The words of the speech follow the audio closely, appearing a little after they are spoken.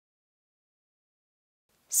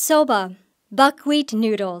Soba, buckwheat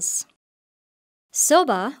noodles.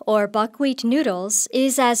 Soba, or buckwheat noodles,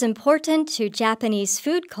 is as important to Japanese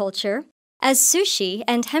food culture as sushi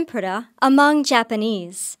and tempura among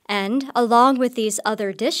Japanese. And, along with these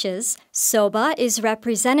other dishes, soba is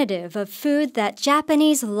representative of food that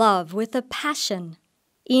Japanese love with a passion.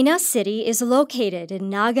 Ina City is located in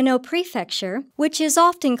Nagano Prefecture, which is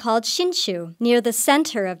often called Shinshu, near the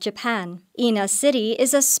center of Japan. Ina City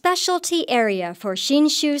is a specialty area for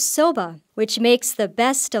Shinshu Soba, which makes the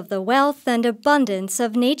best of the wealth and abundance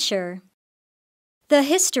of nature. The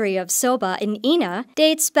history of soba in Ina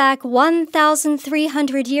dates back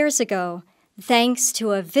 1,300 years ago, thanks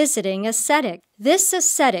to a visiting ascetic. This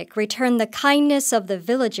ascetic returned the kindness of the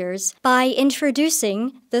villagers by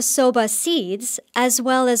introducing the soba seeds as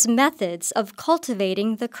well as methods of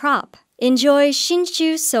cultivating the crop. Enjoy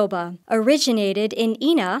Shinshu Soba, originated in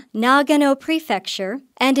Ina, Nagano Prefecture,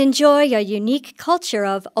 and enjoy a unique culture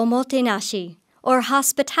of omotenashi, or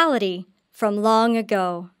hospitality, from long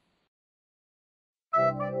ago.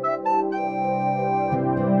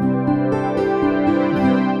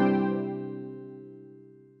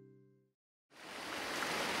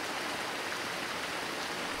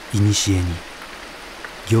いにしえに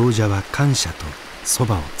行者は感謝とそ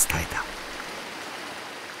ばを伝えた。